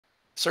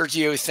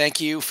Sergio,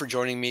 thank you for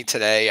joining me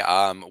today.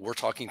 We're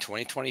talking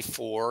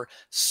 2024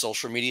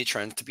 social media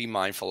trends to be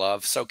mindful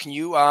of. So, can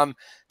you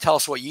tell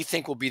us what you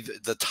think will be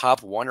the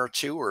top one or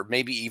two, or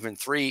maybe even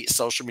three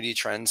social media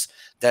trends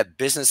that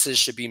businesses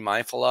should be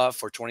mindful of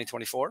for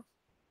 2024?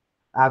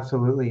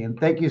 Absolutely. And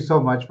thank you so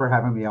much for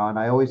having me on.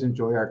 I always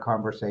enjoy our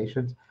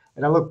conversations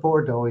and I look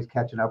forward to always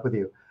catching up with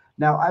you.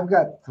 Now, I've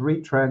got three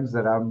trends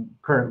that I'm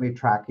currently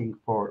tracking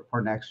for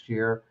next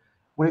year.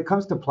 When it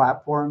comes to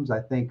platforms, I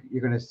think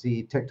you're going to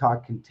see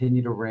TikTok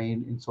continue to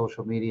reign in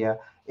social media.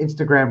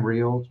 Instagram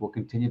Reels will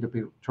continue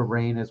to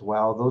reign as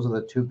well. Those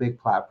are the two big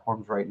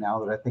platforms right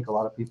now that I think a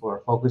lot of people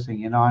are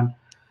focusing in on.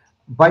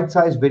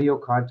 Bite-sized video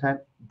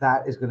content,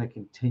 that is going to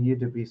continue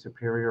to be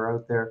superior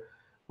out there.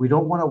 We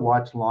don't want to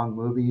watch long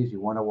movies. You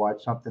want to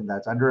watch something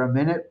that's under a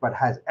minute but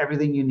has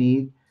everything you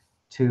need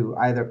to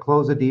either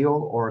close a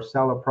deal or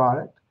sell a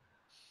product.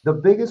 The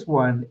biggest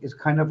one is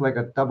kind of like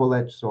a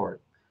double-edged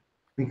sword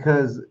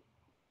because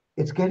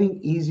it's getting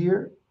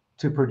easier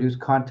to produce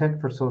content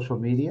for social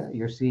media.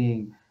 You're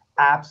seeing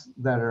apps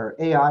that are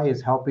AI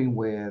is helping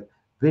with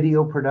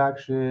video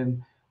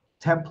production.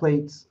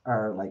 Templates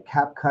are like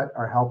CapCut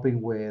are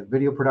helping with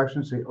video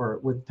production, or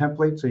with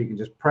templates, so you can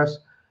just press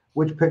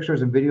which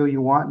pictures and video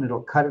you want, and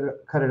it'll cut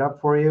it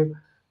up for you.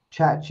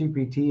 Chat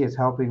GPT is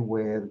helping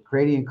with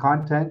creating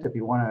content. If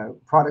you want a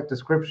product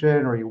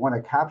description or you want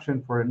a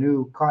caption for a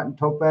new cotton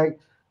tote bag,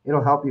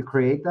 it'll help you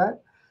create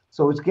that.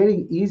 So it's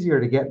getting easier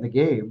to get in the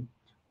game,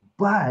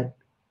 but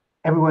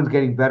everyone's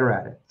getting better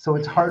at it. So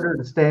it's Hmm. harder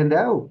to stand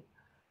out.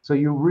 So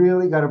you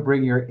really got to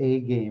bring your A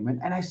game.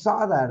 And I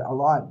saw that a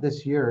lot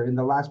this year in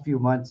the last few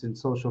months in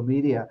social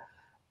media.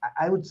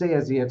 I would say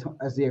as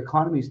the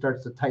economy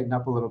starts to tighten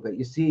up a little bit,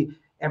 you see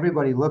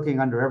everybody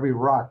looking under every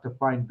rock to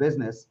find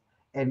business.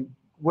 And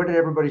where did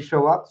everybody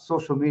show up?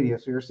 Social media.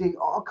 So you're seeing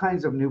all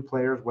kinds of new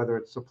players, whether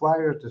it's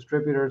suppliers,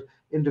 distributors,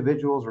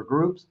 individuals, or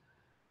groups.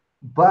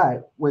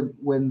 But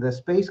when the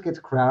space gets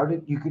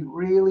crowded, you can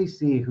really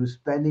see who's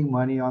spending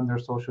money on their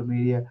social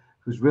media,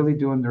 who's really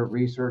doing their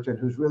research, and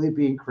who's really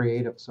being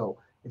creative. So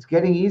it's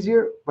getting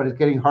easier, but it's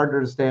getting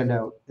harder to stand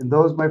out. And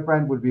those, my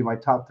friend, would be my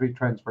top three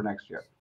trends for next year.